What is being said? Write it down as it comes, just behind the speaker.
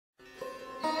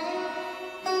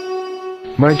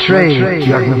My trade,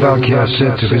 Yagnavalkya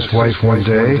said to his wife one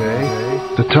day,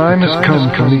 the time has come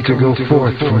for me to go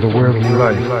forth from the worldly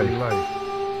life.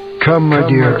 Come, my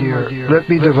dear, let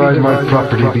me divide my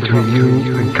property between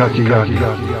you and Katyayati.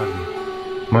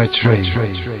 My trade.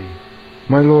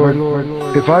 My lord,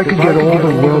 if I could get all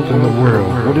the wealth in the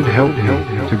world, would it help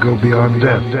me to go beyond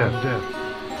death?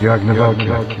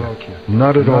 Yagnavalkya,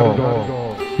 not at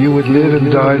all. You would live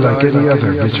and die like any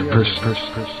other rich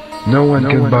person. No one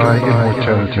can buy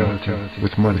immortality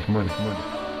with money.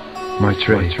 My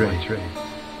trade.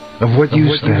 Of what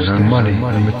use then are money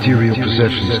and material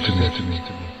possessions to me?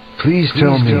 Please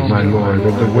tell me, my lord,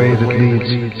 of the way that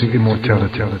leads to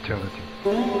immortality.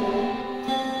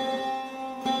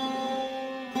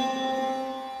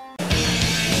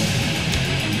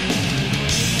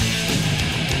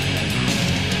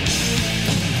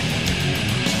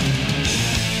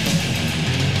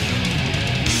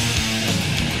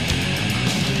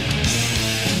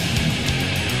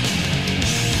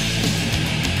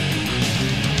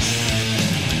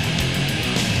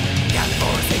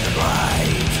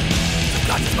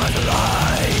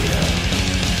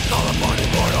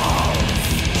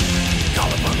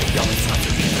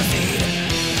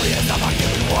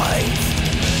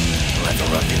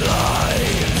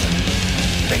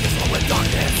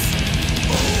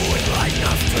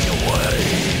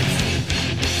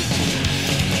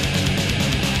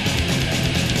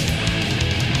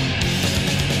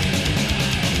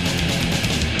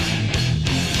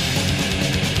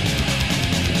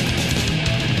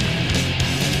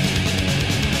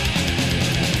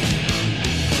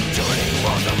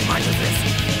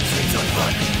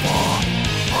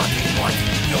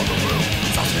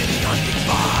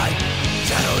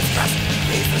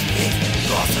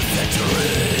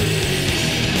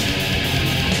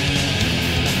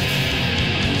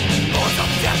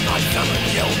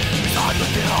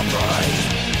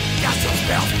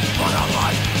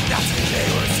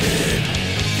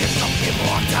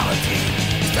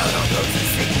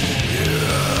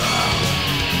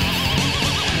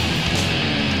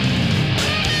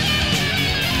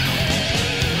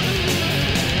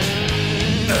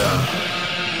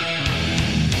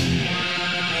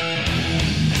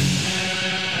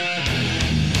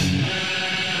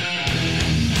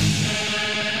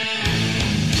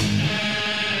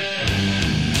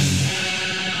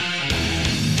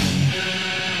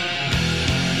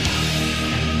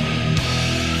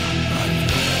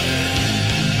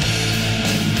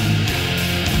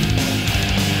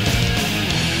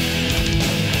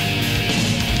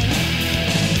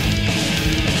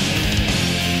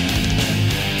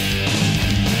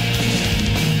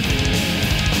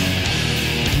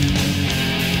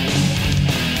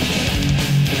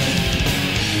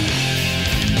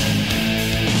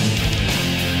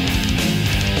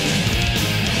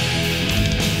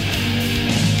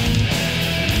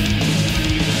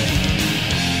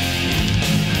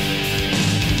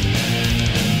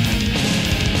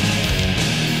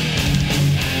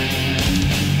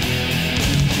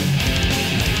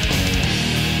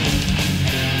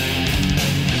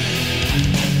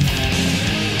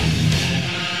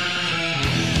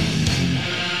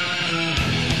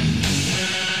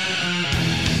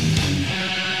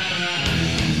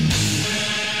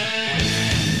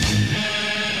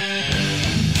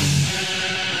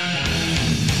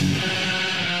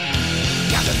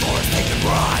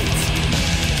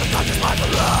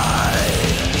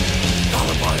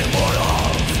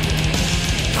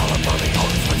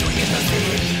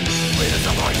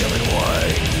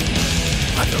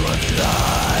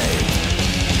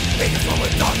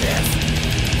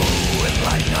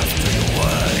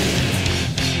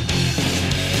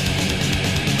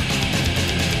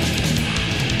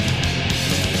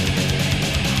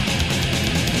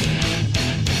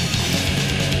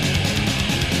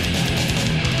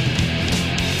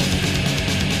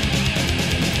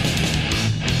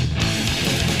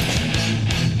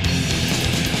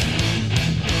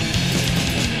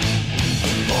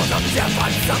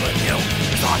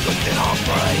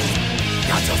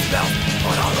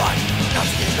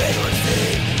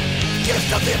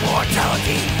 Gift of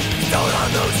immortality, bestowed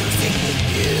on those who seek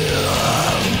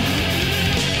you.